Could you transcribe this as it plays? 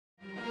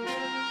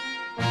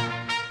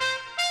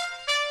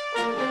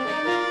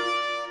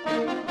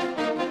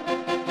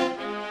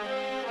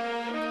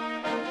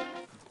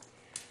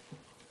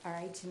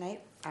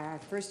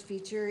first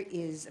feature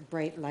is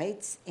Bright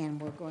Lights,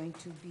 and we're going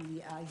to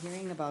be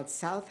hearing about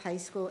South High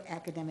School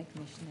academic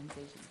mission and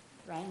vision.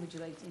 Ryan, would you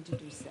like to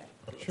introduce that,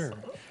 please? Sure.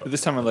 At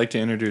this time, I'd like to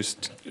introduce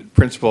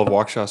Principal of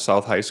Waukesha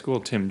South High School,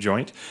 Tim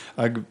Joynt.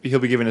 He'll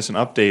be giving us an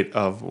update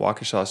of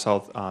Waukesha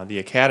South, the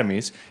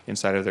Academies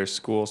inside of their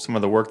school, some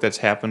of the work that's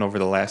happened over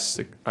the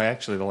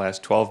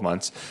last 12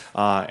 months,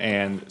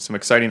 and some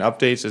exciting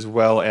updates as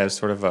well as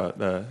sort of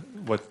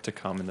what's to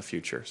come in the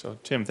future. So,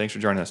 Tim, thanks for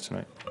joining us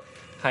tonight.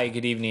 Hi,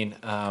 good evening.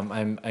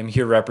 I'm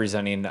here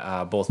representing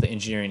both the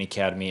Engineering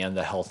Academy and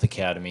the Health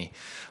Academy,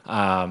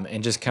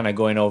 and just kind of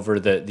going over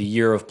the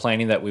year of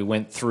planning that we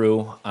went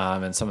through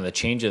and some of the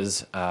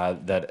changes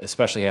that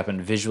especially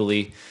happened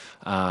visually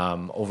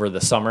over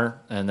the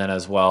summer, and then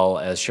as well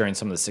as sharing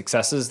some of the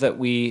successes that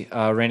we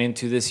ran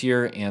into this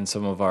year and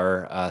some of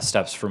our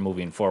steps for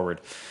moving forward.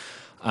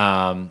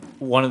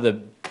 One of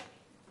the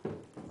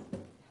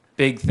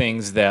big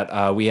things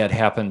that we had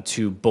happen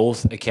to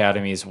both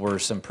academies were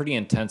some pretty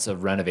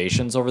intensive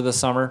renovations over the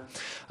summer.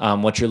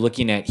 What you're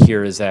looking at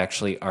here is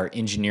actually our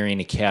Engineering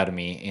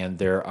Academy, and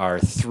there are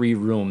 3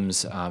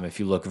 rooms. If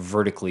you look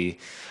vertically,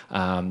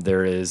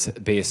 there is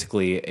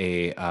basically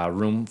a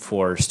room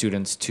for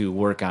students to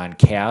work on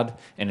CAD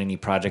and any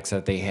projects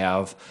that they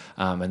have,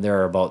 and there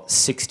are about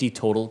 60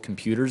 total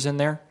computers in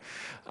there.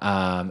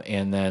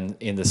 And then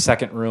in the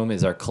second room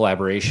is our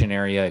collaboration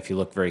area. If you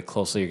look very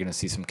closely, you're going to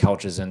see some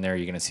couches in there.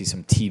 You're going to see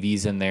some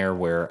TVs in there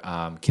where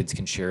kids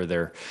can share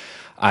their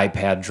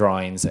iPad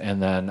drawings.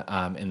 And then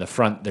in the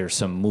front, there's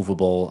some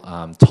movable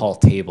tall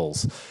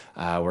tables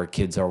where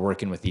kids are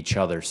working with each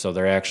other. So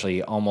they're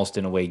actually almost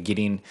in a way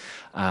getting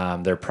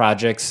their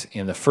projects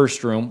in the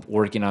first room,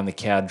 working on the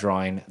CAD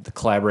drawing, the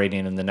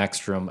collaborating in the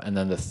next room. And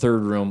then the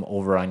third room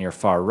over on your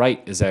far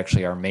right is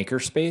actually our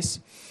makerspace.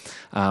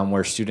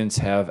 Where students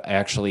have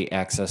actually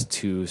access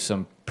to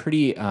some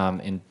pretty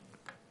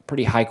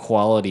high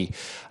quality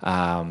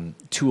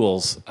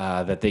tools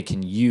that they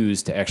can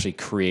use to actually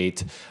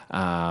create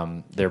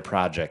their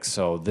projects.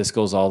 So this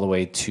goes all the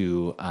way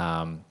to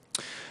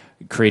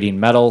creating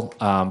metal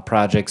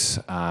projects.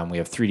 We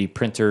have 3D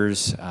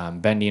printers,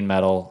 bending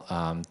metal,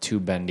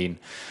 tube bending,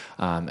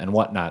 and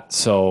whatnot.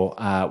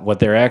 So what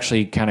they're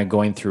actually kind of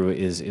going through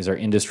is our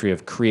industry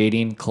of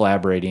creating,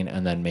 collaborating,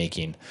 and then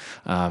making.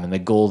 And the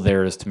goal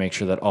there is to make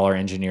sure that all our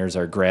engineers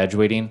are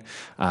graduating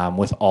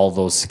with all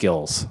those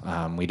skills.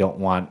 We don't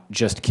want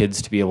just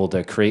kids to be able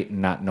to create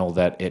and not know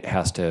that it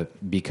has to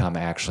become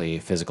actually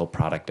a physical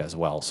product as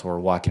well. So we're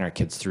walking our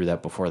kids through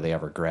that before they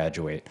ever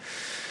graduate.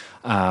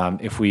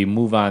 If we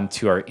move on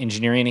to our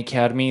Engineering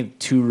Academy,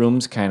 2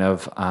 rooms kind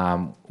of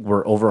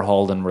were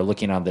overhauled and we're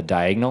looking on the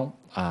diagonal.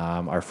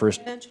 Our first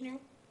Engineering?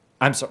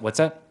 I'm sorry, what's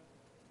that?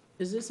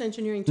 Is this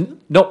engineering too?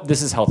 Nope,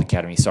 this is Health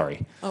Academy,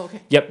 sorry. Oh,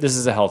 okay. Yep, this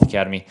is a Health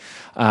Academy.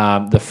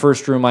 The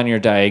first room on your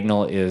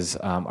diagonal is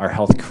our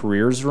Health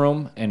Careers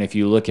room, and if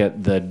you look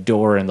at the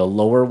door in the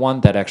lower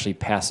one, that actually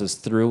passes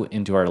through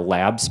into our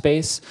lab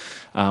space,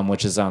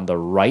 which is on the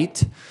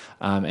right.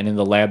 And in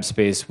the lab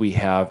space, we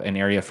have an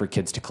area for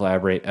kids to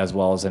collaborate as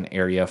well as an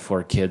area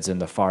for kids in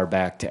the far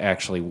back to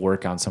actually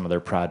work on some of their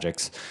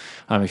projects.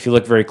 If you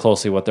look very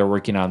closely, what they're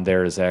working on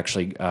there is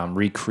actually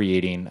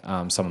recreating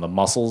some of the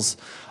muscles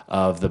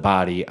of the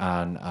body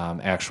on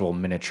actual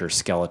miniature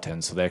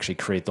skeletons. So they actually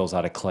create those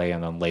out of clay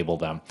and then label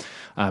them.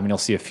 And you'll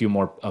see a few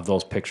more of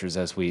those pictures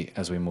as we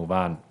move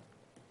on.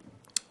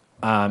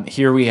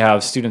 Here we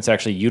have students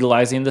actually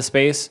utilizing the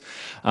space.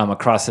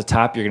 Across the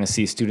top, you're going to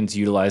see students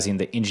utilizing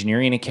the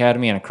Engineering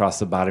Academy, and across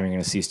the bottom, you're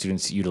going to see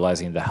students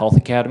utilizing the Health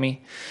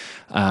Academy.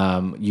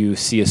 You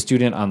see a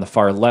student on the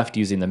far left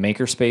using the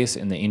makerspace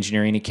in the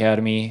Engineering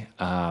Academy.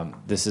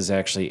 This is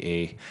actually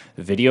a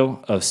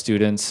video of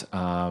students,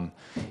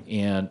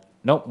 and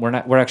nope,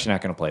 we're actually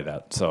not going to play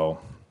that. So,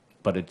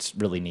 but it's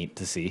really neat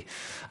to see.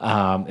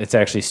 It's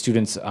actually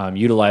students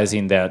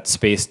utilizing that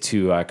space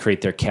to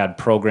create their CAD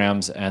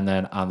programs, and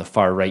then on the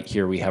far right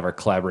here we have our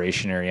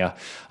collaboration area.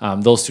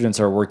 Those students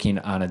are working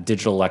on a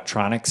digital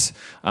electronics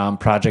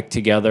project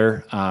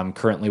together.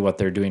 Currently what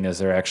they're doing is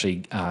they're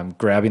actually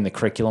grabbing the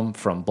curriculum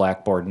from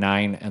Blackboard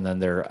 9, and then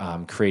they're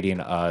creating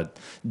a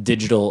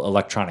digital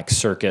electronic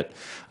circuit.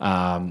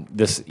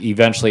 This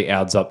eventually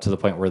adds up to the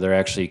point where they're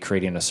actually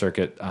creating a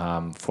circuit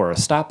for a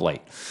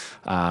stoplight.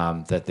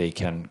 That they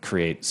can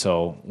create.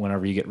 So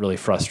whenever you get really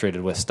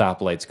frustrated with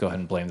stoplights, go ahead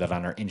and blame that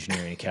on our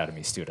Engineering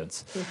Academy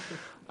students.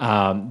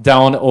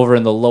 Down over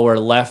in the lower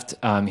left,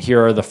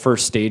 here are the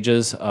first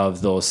stages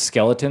of those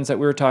skeletons that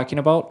we were talking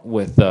about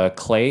with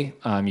clay.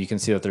 You can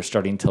see that they're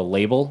starting to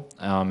label,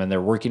 and they're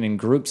working in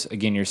groups.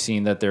 Again, you're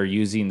seeing that they're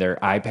using their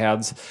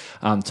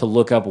iPads to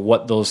look up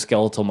what those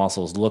skeletal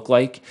muscles look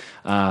like,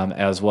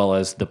 as well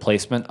as the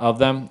placement of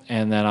them.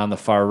 And then on the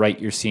far right,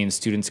 you're seeing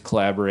students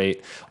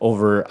collaborate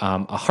over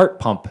a heart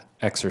pump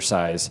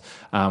exercise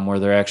where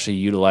they're actually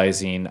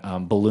utilizing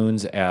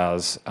balloons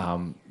as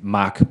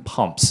mock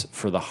pumps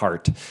for the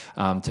heart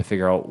to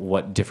figure out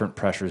what different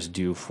pressures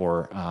do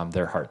for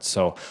their hearts.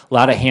 So a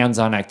lot of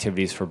hands-on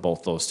activities for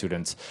both those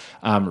students.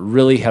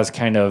 Really has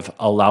kind of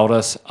allowed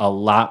us a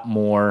lot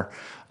more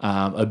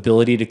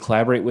ability to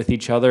collaborate with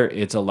each other.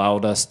 It's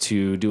allowed us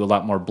to do a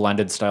lot more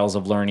blended styles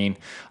of learning.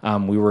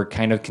 We were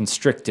kind of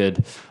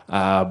constricted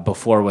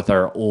before with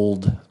our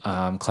old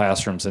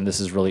classrooms, and this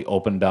has really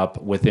opened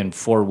up. Within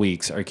 4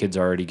 weeks, our kids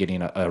are already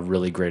getting a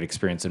really great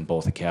experience in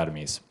both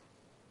academies.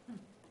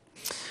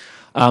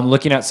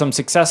 Looking at some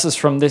successes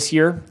from this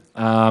year,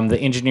 the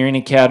Engineering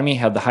Academy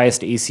had the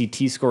highest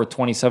ACT score,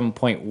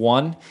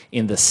 27.1,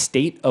 in the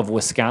state of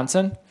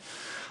Wisconsin.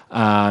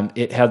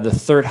 It had the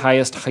third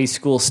highest high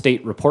school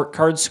state report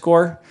card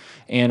score,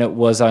 and it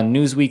was on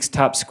Newsweek's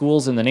top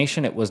schools in the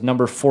nation. It was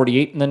number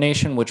 48 in the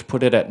nation, which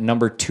put it at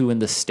number 2 in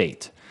the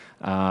state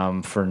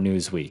for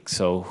Newsweek.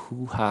 So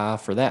hoo-ha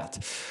for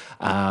that.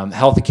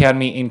 Health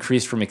Academy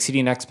increased from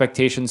exceeding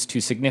expectations to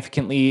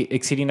significantly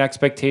exceeding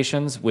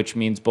expectations, which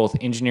means both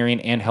Engineering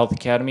and Health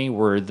Academy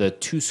were the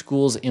 2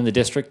 schools in the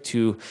district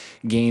to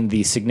gain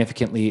the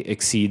significantly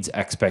exceeds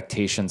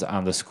expectations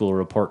on the school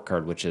report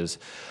card, which is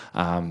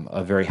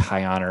a very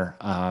high honor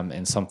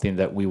and something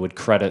that we would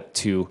credit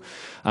to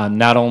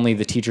not only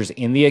the teachers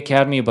in the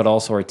academy, but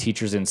also our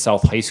teachers in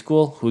South High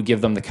School, who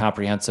give them the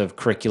comprehensive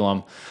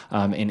curriculum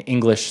in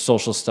English,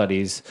 social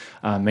studies,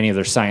 many of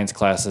their science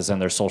classes, and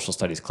their social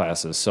studies classes.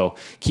 So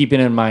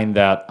keeping in mind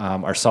that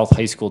our South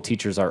High School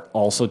teachers are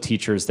also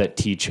teachers that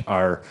teach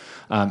our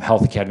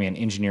Health Academy and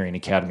Engineering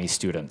Academy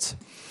students.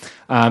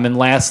 And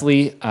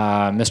lastly,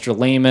 Mr.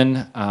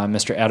 Lehman,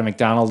 Mr. Adam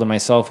McDonald, and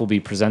myself will be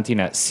presenting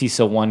at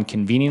CISA 1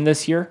 convening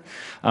this year.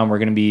 We're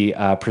going to be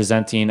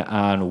presenting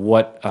on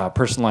what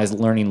personalized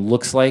learning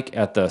looks like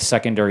at the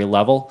secondary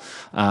level,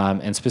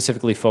 and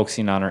specifically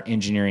focusing on our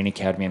Engineering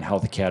Academy and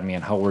Health Academy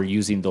and how we're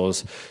using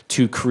those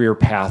 2 career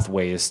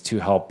pathways to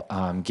help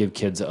give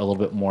kids a little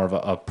bit more of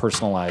a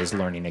personalized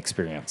learning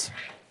experience.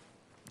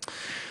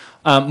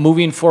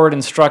 Moving forward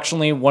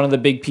instructionally, one of the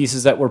big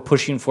pieces that we're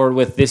pushing forward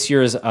with this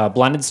year is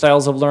blended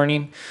styles of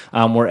learning.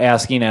 We're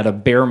asking at a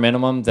bare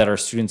minimum that our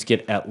students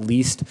get at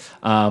least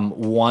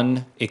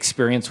 1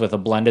 experience with a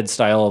blended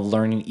style of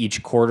learning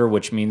each quarter,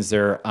 which means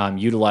they're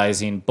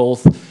utilizing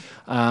both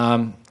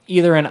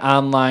either an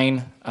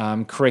online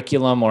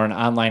curriculum or an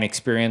online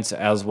experience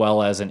as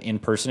well as an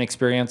in-person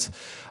experience.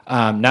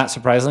 Not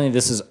surprisingly,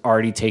 this has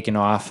already taken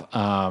off.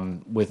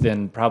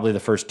 Within probably the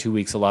first 2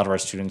 weeks, a lot of our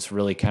students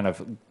really kind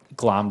of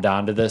glommed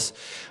onto this.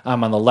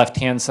 On the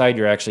left-hand side,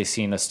 you're actually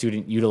seeing a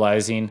student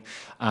utilizing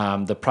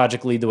the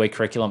Project Lead the Way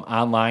curriculum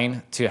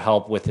online to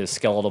help with his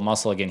skeletal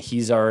muscle. Again,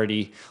 he's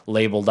already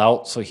labeled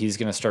out, so he's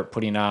going to start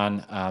putting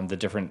on the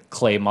different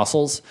clay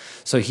muscles.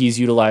 So he's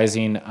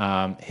utilizing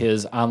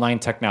his online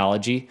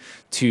technology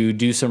to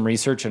do some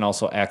research and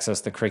also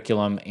access the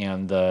curriculum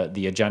and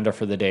the agenda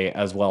for the day,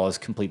 as well as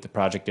complete the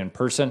project in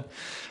person.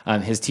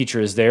 His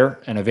teacher is there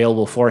and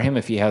available for him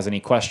if he has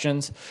any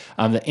questions.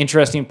 The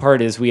interesting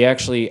part is we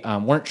actually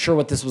weren't sure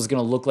what this was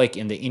going to look like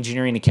in the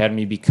Engineering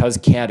Academy because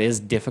CAD is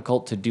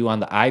difficult to do on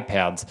the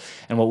iPads.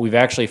 And what we've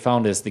actually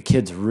found is the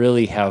kids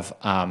really have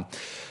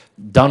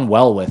done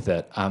well with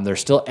it. They're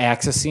still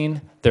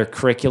accessing their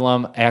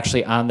curriculum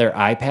actually on their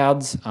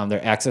iPads. They're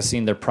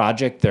accessing their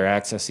project. They're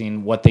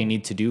accessing what they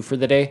need to do for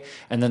the day.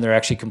 And then they're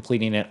actually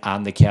completing it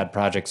on the CAD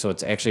project. So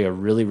it's actually a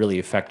really, really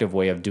effective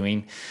way of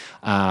doing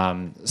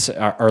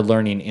our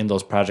learning in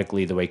those Project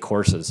Lead the Way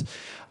courses.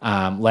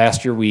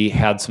 Last year, we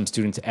had some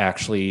students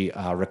actually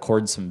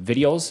record some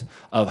videos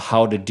of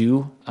how to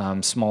do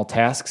small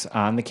tasks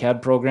on the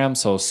CAD program,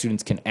 so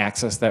students can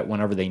access that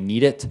whenever they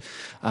need it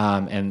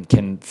and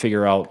can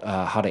figure out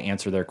how to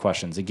answer their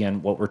questions.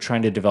 Again, what we're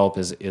trying to develop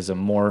is a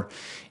more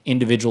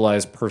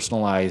individualized,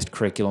 personalized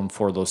curriculum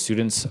for those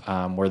students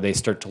where they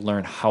start to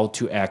learn how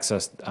to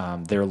access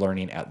their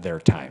learning at their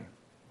time.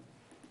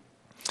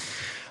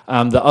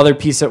 The other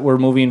piece that we're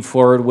moving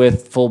forward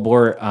with full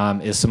bore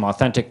is some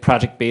authentic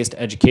project-based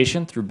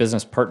education through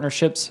business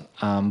partnerships.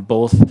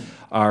 Both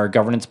our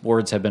governance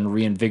boards have been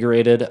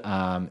reinvigorated.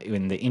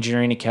 In the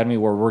Engineering Academy,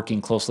 we're working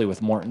closely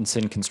with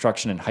Mortenson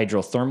Construction and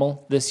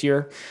Hydrothermal this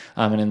year.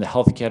 And in the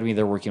Health Academy,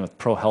 they're working with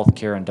Pro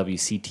Healthcare and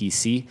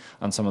WCTC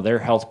on some of their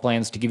health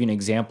plans. To give you an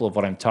example of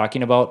what I'm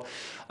talking about,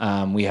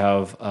 we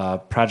have a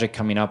project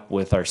coming up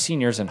with our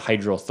seniors in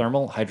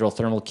hydrothermal.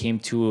 Hydrothermal came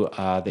to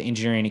the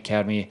Engineering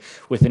Academy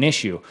with an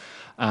issue.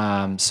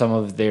 Some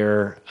of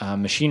their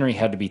machinery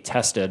had to be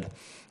tested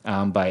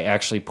by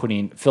actually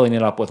filling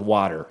it up with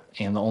water.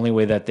 And the only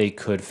way that they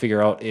could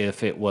figure out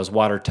if it was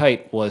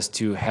watertight was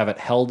to have it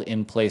held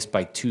in place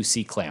by 2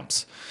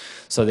 C-clamps.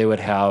 So they would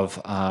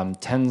have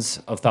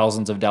tens of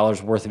thousands of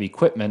dollars worth of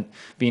equipment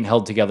being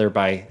held together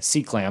by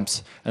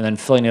C-clamps and then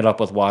filling it up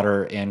with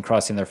water and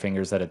crossing their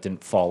fingers that it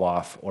didn't fall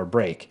off or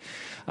break.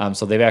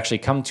 So they've actually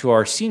come to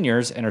our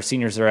seniors, and our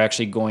seniors are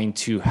actually going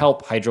to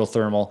help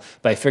Hydrothermal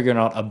by figuring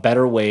out a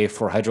better way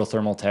for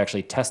Hydrothermal to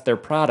actually test their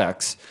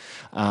products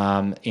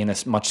in a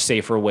much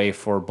safer way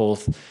for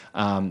both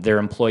their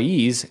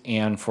employees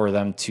and for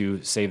them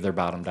to save their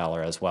bottom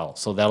dollar as well.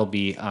 So that'll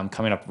be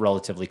coming up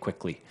relatively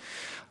quickly.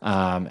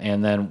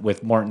 And then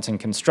with Mortensen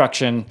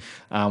Construction,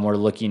 we're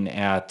looking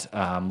at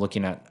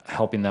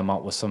helping them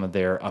out with some of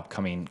their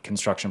upcoming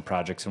construction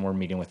projects, and we're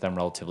meeting with them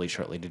relatively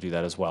shortly to do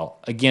that as well.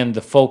 Again,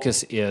 the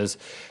focus is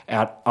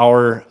at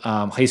our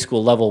high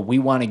school level, we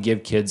want to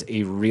give kids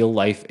a real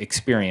life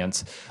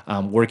experience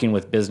working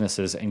with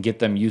businesses and get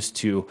them used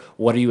to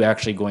what are you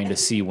actually going to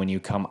see when you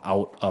come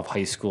out of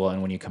high school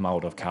and when you come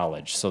out of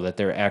college, so that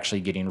they're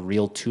actually getting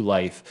real to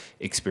life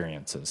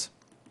experiences.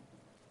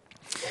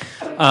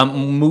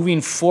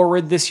 Moving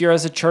forward this year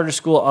as a charter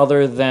school,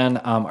 other than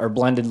our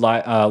blended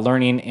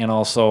learning and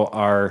also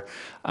our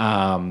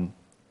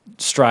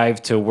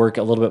strive to work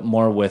a little bit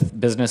more with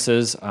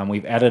businesses,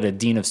 we've added a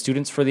dean of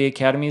students for the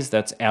academies.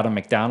 That's Adam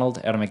McDonald.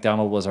 Adam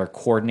McDonald was our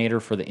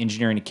coordinator for the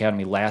engineering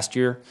academy last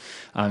year.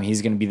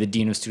 He's going to be the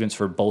dean of students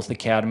for both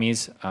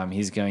academies.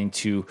 He's going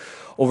to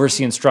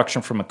oversee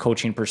instruction from a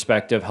coaching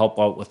perspective, help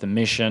out with the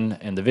mission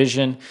and the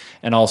vision,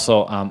 and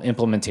also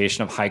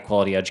implementation of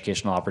high-quality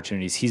educational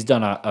opportunities. He's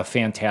done a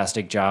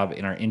fantastic job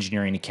in our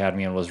engineering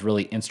academy and was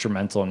really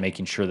instrumental in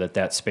making sure that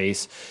that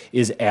space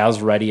is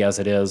as ready as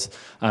it is.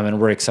 And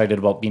we're excited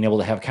about being able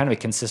to have kind of a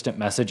consistent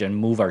message and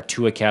move our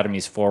two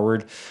academies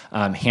forward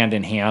hand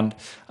in hand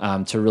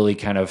to really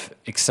kind of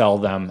excel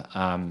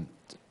them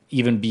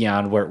even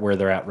beyond where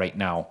they're at right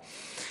now.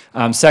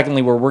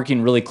 Secondly, we're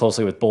working really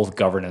closely with both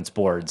governance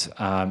boards,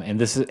 and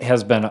this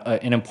has been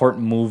an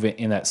important move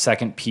in that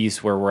second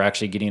piece where we're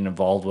actually getting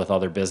involved with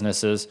other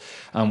businesses.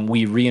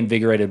 We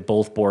reinvigorated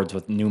both boards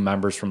with new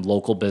members from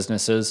local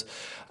businesses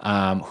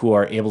who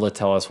are able to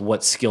tell us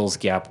what skills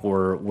gap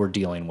we're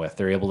dealing with.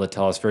 They're able to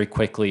tell us very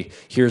quickly,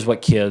 here's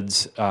what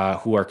kids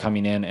who are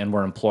coming in and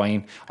we're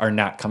employing are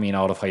not coming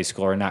out of high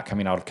school or not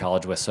coming out of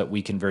college with, so that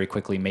we can very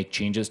quickly make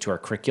changes to our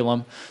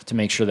curriculum to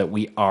make sure that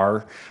we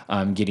are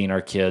getting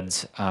our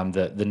kids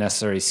the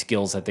necessary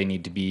skills that they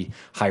need to be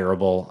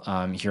hireable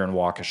here in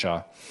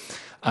Waukesha.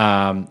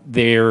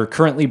 They're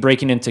currently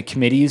breaking into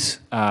committees,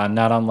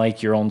 not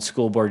unlike your own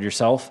school board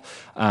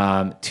yourself,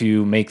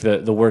 to make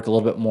the work a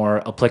little bit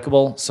more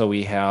applicable. So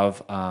we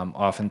have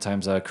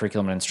oftentimes a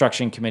curriculum and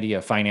instruction committee,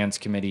 a finance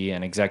committee,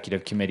 an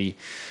executive committee,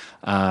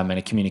 and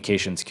a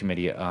communications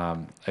committee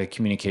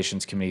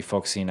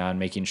focusing on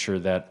making sure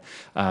that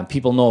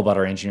people know about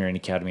our engineering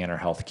academy and our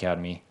health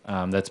academy.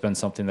 That's been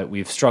something that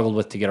we've struggled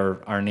with to get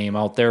our name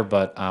out there,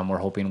 but we're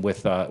hoping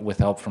with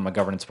help from a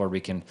governance board,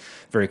 we can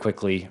very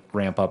quickly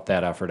ramp up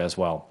that effort as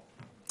well.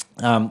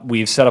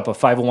 We've set up a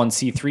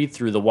 501c3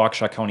 through the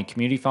Waukesha County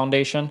Community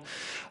Foundation,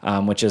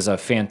 which is a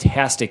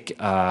fantastic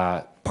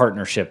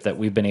partnership that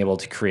we've been able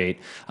to create.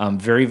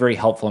 Very, very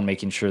helpful in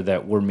making sure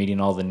that we're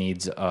meeting all the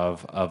needs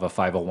of a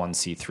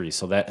 501c3.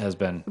 So that has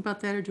been...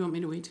 About that, or do you want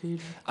me to wait till you...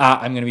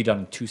 I'm going to be done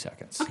in 2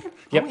 seconds. Okay, I'll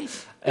Yep.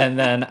 wait. And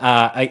then,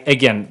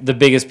 again, the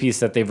biggest piece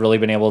that they've really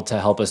been able to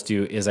help us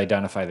do is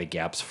identify the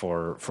gaps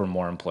for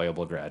more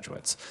employable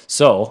graduates.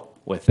 So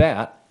with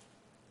that,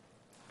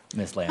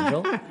 Ms.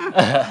 Langell.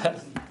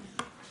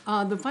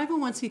 The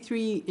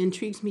 501c3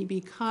 intrigues me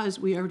because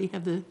we already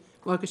have the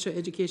Waukesha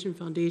Education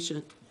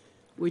Foundation,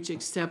 which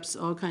accepts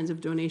all kinds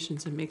of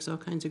donations and makes all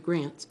kinds of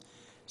grants.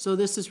 So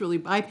this is really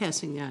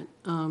bypassing that.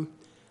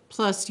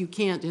 Plus, you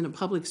can't, in a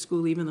public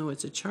school, even though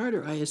it's a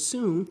charter, I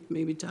assume,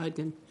 maybe Todd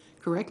can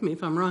correct me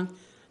if I'm wrong,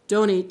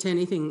 donate to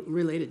anything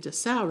related to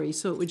salary,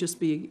 so it would just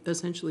be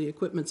essentially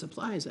equipment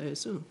supplies, I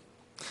assume.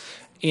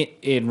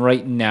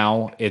 Right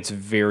now, it's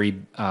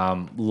very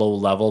low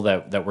level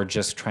that we're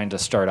just trying to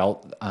start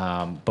out,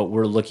 but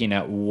we're looking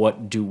at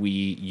what do we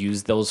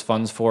use those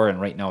funds for, and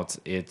right now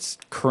it's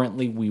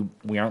currently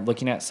we aren't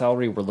looking at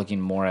salary, we're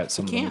looking more at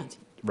some Can't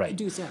right.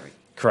 do salary.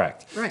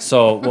 Correct. Right.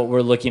 So what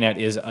we're looking at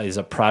is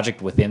a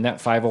project within that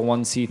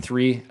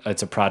 501c3.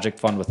 It's a project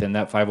fund within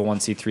that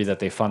 501c3 that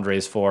they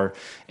fundraise for,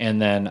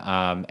 and then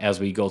as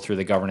we go through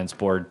the governance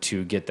board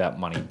to get that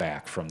money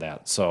back from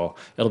that. So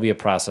it'll be a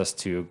process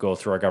to go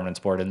through our governance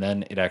board, and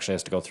then it actually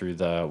has to go through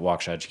the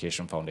Waukesha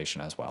Education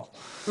Foundation as well.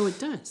 Oh, it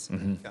does?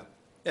 Mm-hmm. Yeah,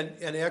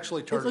 and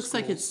actually charter It looks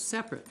schools. like it's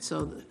separate,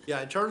 so, Yeah,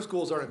 and charter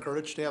schools are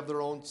encouraged to have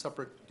their own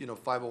separate,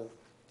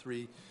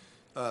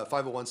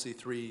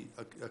 501c3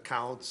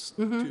 accounts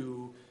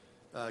to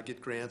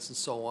get grants and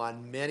so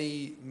on.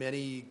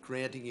 Many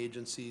granting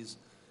agencies,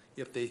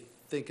 if they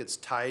think it's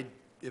tied,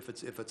 if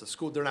it's a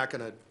school, they're not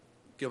gonna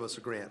give us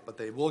a grant, but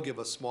they will give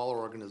a smaller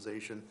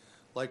organization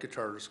like a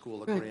charter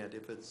school a Right. grant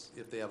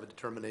if they have a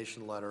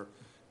determination letter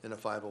in a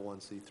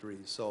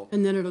 501c3, so.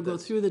 and then it'll go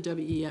That's- through the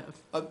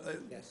WEF.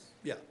 Yes.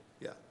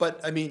 Yeah, but,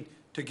 I mean,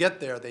 to get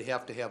there, they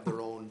have to have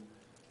their own,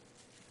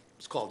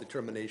 it's called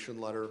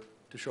determination letter,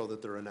 to show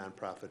that they're a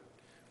nonprofit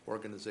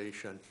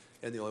organization,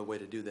 and the only way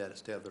to do that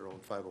is to have their own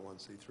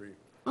 501c3.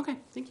 Okay,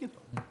 thank you.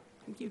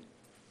 Thank you.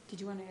 Did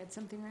you want to add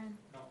something, Ryan?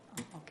 No.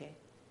 Okay.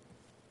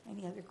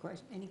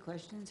 Any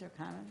questions or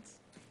comments?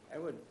 I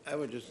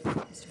would just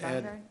Mr.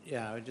 add, Baumgart?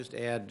 yeah, I would just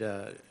add,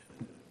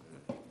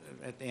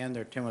 at the end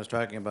there, Tim was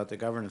talking about the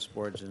governance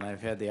boards, and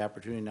I've had the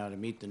opportunity now to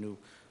meet the new,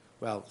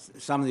 well,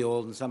 some of the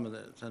old and some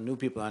new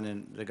people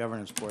on the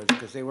governance boards,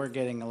 because they were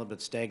getting a little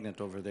bit stagnant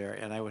over there,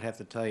 and I would have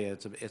to tell you,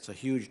 it's a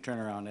huge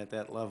turnaround at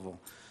that level.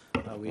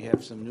 We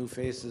have some new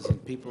faces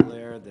and people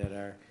there that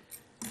are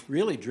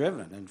really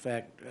driven. In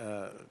fact,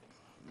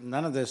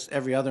 none of this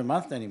every other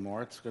month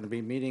anymore. It's going to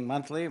be meeting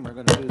monthly, and we're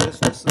going to do this,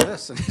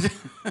 this, and this.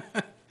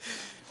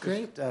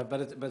 Great.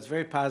 But it's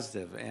very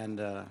positive, and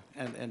the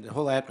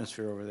whole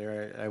atmosphere over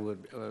there, I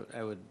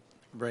would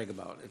brag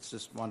about. It's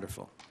just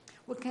wonderful.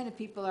 What kind of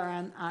people are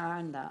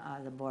on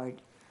the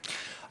board?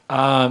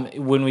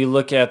 When we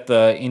look at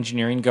the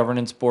engineering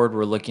governance board,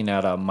 we're looking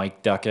at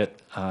Mike Duckett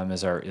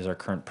as our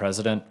current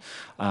president.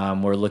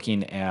 We're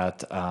looking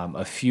at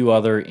a few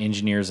other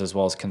engineers as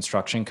well as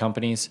construction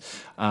companies,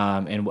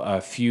 and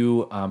a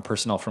few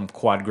personnel from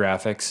Quad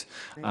Graphics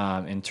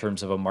in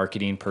terms of a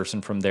marketing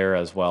person from there,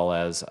 as well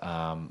as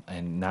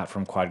and not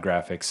from Quad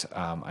Graphics.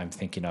 I'm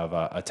thinking of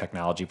a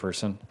technology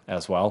person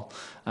as well.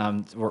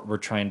 We're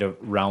trying to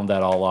round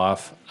that all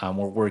off.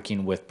 We're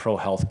working with Pro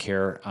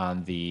Healthcare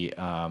on the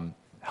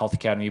Health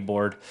Academy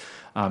Board.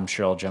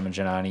 Cheryl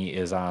Gemajanani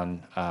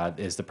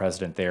is the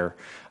president there.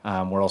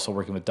 We're also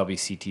working with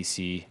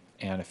WCTC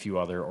and a few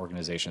other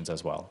organizations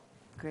as well.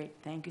 Great,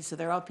 thank you. So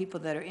they're all people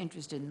that are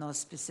interested in those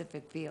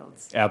specific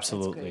fields.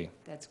 Absolutely.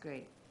 That's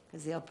great,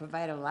 because they'll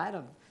provide a lot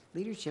of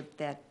leadership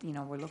that,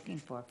 we're looking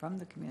for from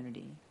the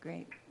community.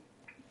 Great.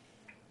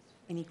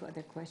 Any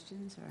other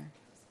questions, or?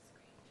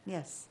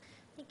 Yes,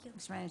 Thank you.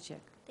 Ms. Ranichek.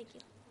 Thank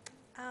you.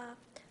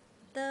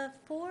 The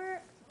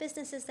 4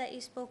 businesses that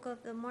you spoke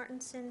of, the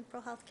Martinson,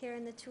 Pro Healthcare,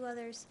 and the 2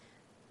 others,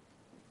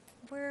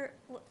 I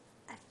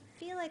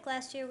feel like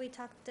last year we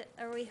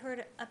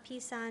heard a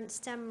piece on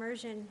STEM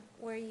immersion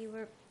where you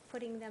were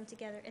putting them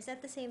together. Is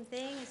that the same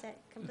thing? Is that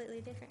completely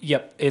different?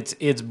 Yep,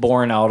 it's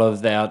born out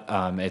of that.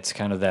 It's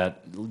kind of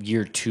that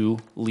year 2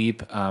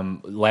 leap.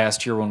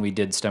 Last year when we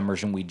did STEM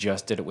immersion, we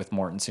just did it with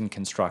Mortensen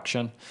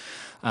Construction.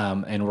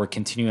 And we're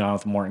continuing on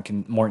with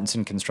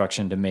Mortensen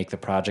Construction to make the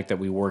project that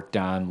we worked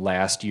on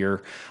last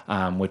year,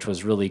 which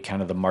was really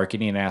kind of the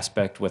marketing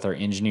aspect with our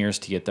engineers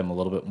to get them a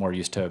little bit more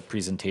used to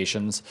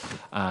presentations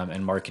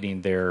and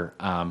marketing their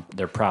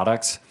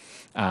products.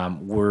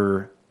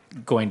 We're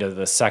going to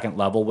the second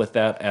level with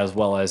that, as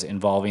well as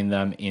involving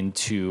them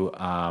into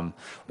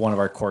one of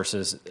our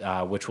courses,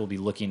 which will be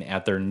looking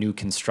at their new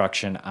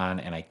construction on,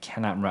 and I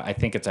cannot remember, I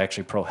think it's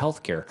actually Pro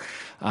Healthcare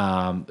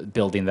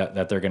building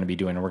that they're going to be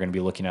doing, and we're going to be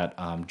looking at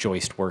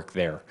joist work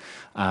there.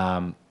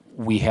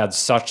 We had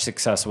such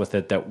success with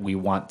it that we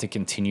want to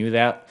continue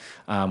that,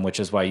 which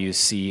is why you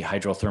see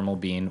hydrothermal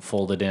being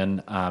folded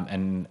in,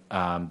 and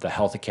the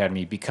Health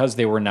Academy, because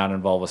they were not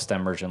involved with STEM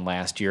immersion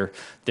last year,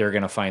 they're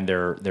going to find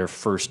their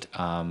first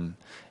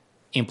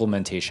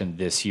implementation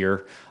this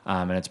year,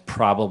 and it's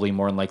probably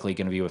more than likely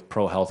going to be with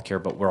Pro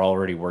Healthcare, but we're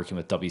already working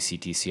with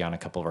WCTC on a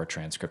couple of our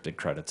transcripted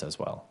credits as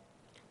well.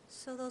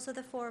 So those are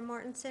the 4,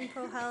 Mortenson,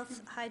 Pro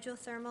Health,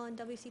 Hydrothermal, and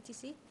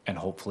WCTC? And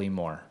hopefully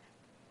more.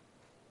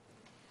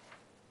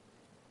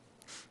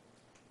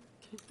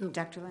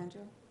 Dr.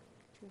 Langell?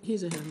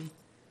 He's ahead of me.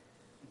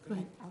 Go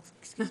ahead. Oh,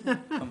 excuse me.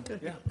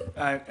 Yeah,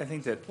 I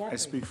think that I Catherine.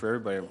 speak for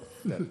everybody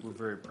that we're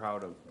very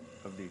proud of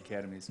the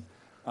academies.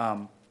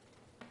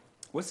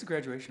 What's the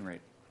graduation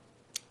rate?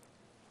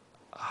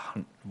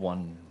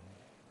 100%.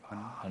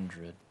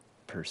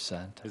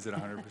 Is it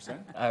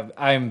 100%?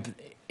 I'm.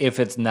 If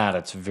it's not,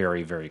 it's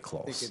very, very I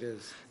close. think it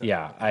is.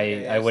 Yeah,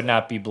 I would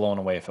not be blown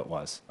away if it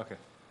was. Okay.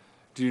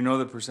 Do you know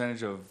the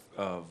percentage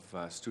of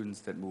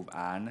students that move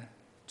on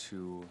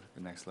to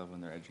the next level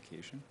in their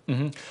education?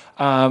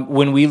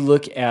 When we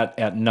look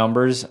at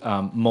numbers,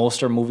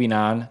 most are moving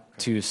on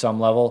to some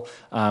level.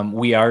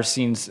 We are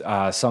seeing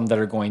some that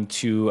are going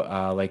to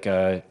like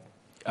a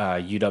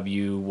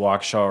UW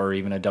Waukesha or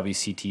even a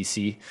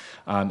WCTC,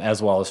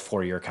 as well as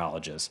 4-year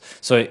colleges.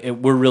 So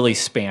we're really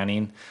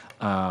spanning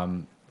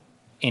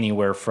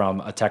anywhere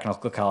from a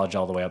technical college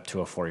all the way up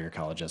to a 4-year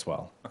college as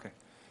well. Okay.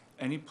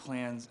 Any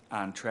plans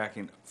on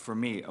tracking, for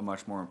me, a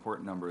much more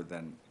important number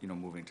than,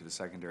 moving to the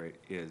secondary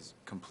is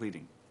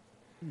completing?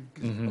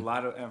 Because a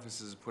lot of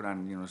emphasis is put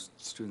on,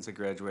 students that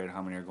graduate,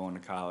 how many are going to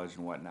college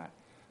and whatnot.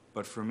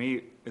 But for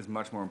me, it's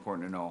much more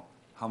important to know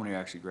how many are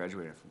actually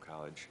graduating from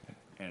college.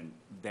 And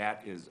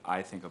that is,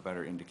 I think, a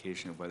better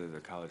indication of whether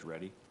they're college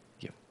ready.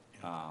 Yep.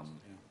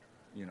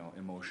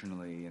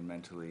 Emotionally and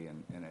mentally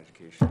and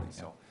educationally.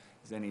 So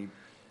is any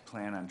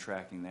plan on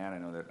tracking that? I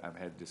know that I've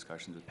had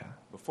discussions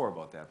before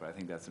about that, but I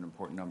think that's an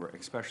important number,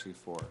 especially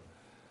for,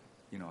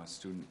 a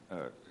student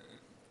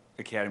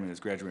academy that's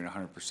graduating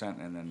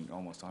 100% and then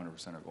almost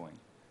 100% are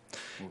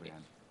moving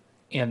on.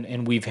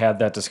 And we've had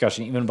that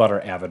discussion even about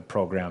our AVID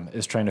program,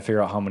 is trying to figure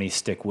out how many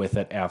stick with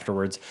it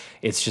afterwards.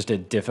 It's just a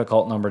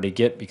difficult number to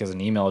get because an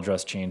email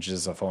address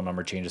changes, a phone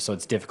number changes, so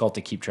it's difficult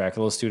to keep track of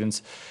those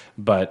students.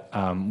 But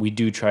we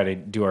do try to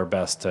do our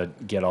best to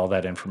get all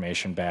that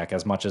information back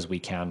as much as we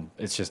can.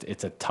 It's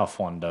a tough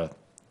one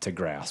to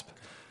grasp.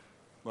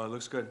 Well, it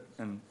looks good,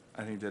 and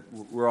I think that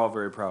we're all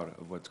very proud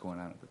of what's going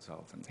on at the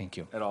South and Thank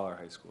you. at all our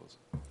high schools.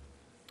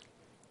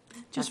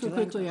 Just Dr.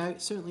 real quickly, I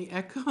certainly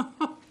echo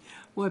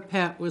what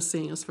Pat was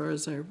saying as far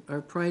as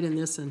our pride in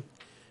this and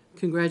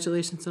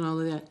congratulations and all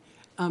of that.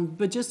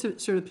 But just to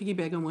sort of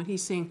piggyback on what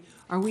he's saying,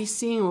 are we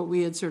seeing what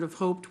we had sort of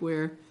hoped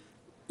where,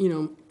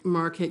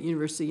 Marquette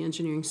University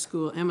Engineering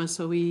School,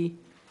 MSOE,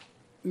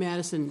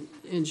 Madison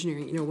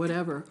Engineering,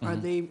 whatever, are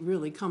they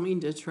really coming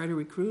to try to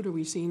recruit? Are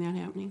we seeing that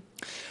happening?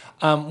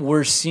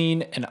 We're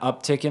seeing an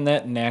uptick in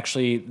that, and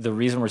actually the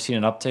reason we're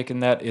seeing an uptick in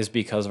that is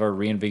because of our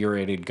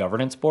reinvigorated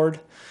governance board.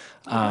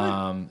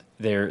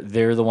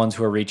 They're the ones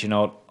who are reaching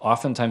out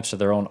oftentimes to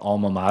their own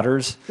alma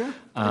maters, Sure.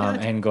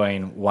 and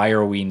going, why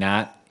are we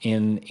not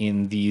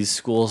in these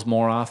schools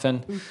more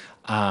often?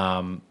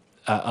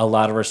 A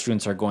lot of our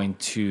students are going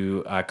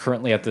to,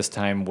 currently at this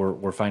time,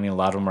 we're finding a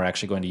lot of them are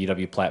actually going to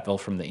UW-Platteville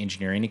from the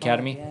Engineering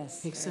Academy.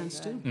 Yes. Makes sense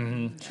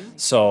too.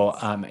 So,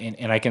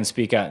 and I can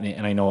speak out,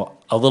 and I know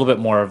a little bit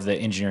more of the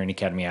Engineering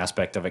Academy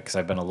aspect of it because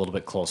I've been a little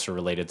bit closer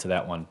related to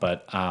that one.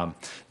 But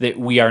that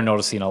we are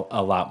noticing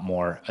a lot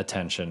more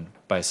attention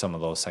by some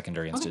of those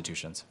secondary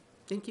institutions.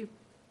 Thank you.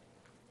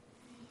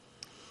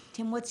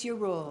 Tim, what's your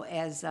role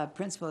as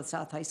principal at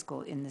South High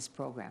School in this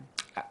program?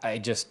 I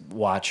just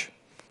watch.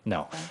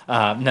 No,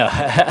 no.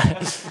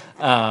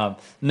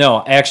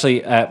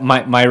 Actually,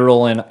 my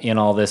role in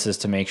all this is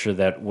to make sure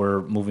that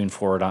we're moving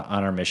forward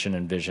on our mission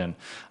and vision.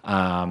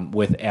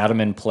 With Adam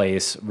in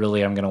place,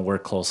 really, I'm going to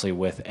work closely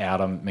with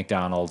Adam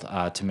McDonald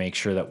to make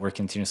sure that we're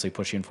continuously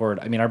pushing forward.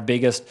 I mean, our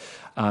biggest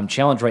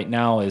challenge right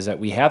now is that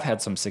we have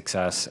had some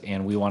success,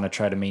 and we want to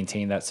try to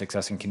maintain that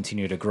success and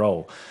continue to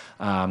grow.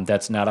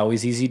 That's not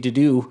always easy to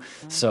do,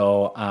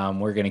 so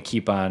we're going to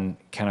keep on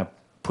kind of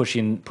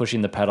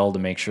pushing the pedal to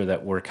make sure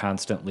that we're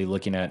constantly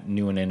looking at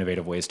new and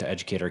innovative ways to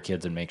educate our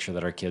kids and make sure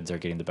that our kids are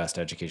getting the best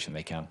education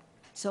they can.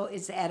 So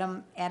is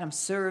Adam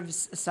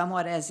serves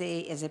somewhat as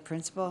a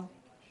principal,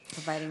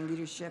 providing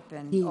leadership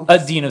and A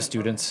overseeing dean of the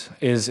students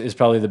is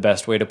probably the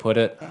best way to put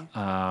it.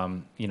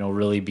 Okay.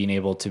 Really being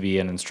able to be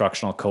an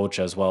instructional coach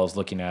as well as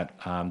looking at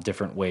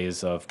different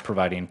ways of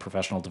providing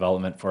professional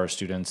development for our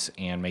students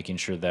and making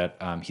sure that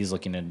he's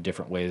looking at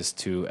different ways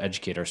to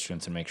educate our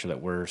students and make sure that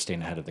we're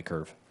staying ahead of the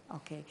curve.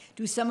 Okay.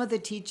 Do some of the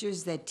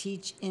teachers that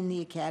teach in the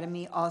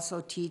academy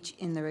also teach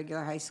in the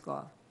regular high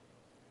school?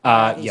 Or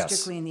are they Yes.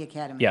 strictly in the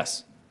academy?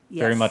 Yes.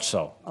 Very Yes. much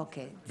so.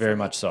 Okay. Very So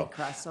much so. they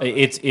cross over.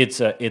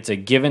 It's a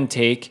give and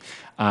take.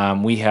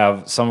 We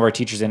have some of our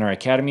teachers in our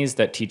academies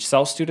that teach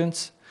South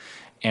students,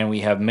 and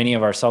we have many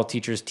of our South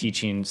teachers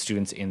teaching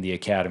students in the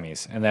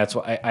academies. And that's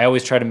why I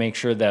always try to make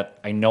sure that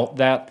I note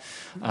that,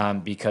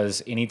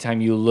 because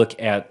anytime you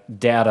look at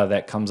data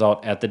that comes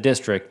out at the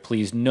district,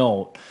 please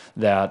note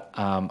that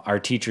our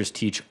teachers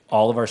teach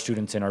all of our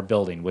students in our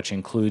building, which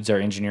includes our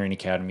engineering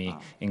academy,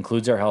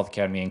 includes our health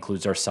academy,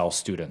 includes our South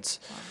students.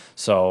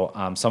 So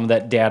some of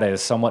that data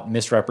is somewhat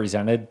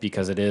misrepresented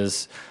because it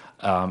is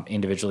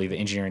individually the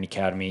engineering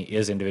academy,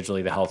 is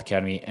individually the health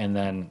academy, and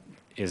then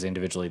is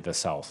individually the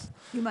South.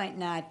 You might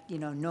not,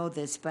 know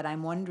this, but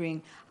I'm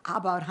wondering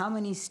about how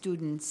many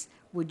students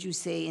would you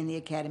say in the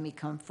academy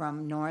come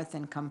from North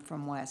and come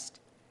from West?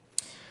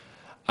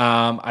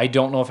 I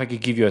don't know if I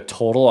could give you a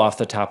total off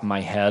the top of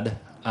my head,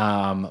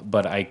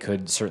 but I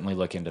could certainly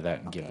look into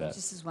that and give Okay, that.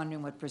 just was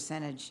wondering what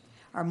percentage.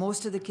 Are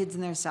most of the kids in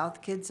there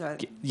South kids? Or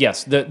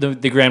Yes,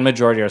 the grand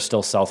majority are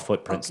still South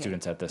footprint Okay,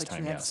 students at this but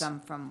time, you have yes. some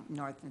from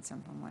North and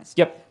some from West?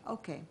 Yep.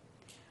 Okay.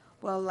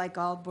 Well, like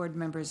all board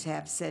members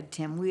have said,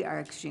 Tim, we are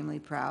extremely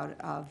proud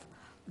of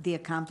the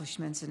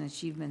accomplishments and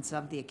achievements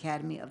of the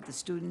academy, of the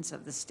students,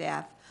 of the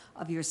staff,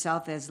 of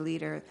yourself as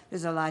leader.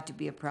 There's a lot to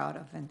be proud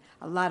of and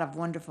a lot of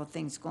wonderful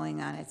things going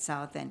on at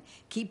South. And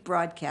keep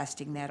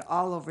broadcasting that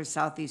all over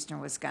southeastern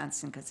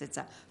Wisconsin because it's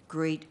a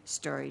great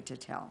story to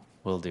tell.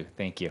 Will do.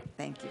 Thank you.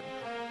 Thank you.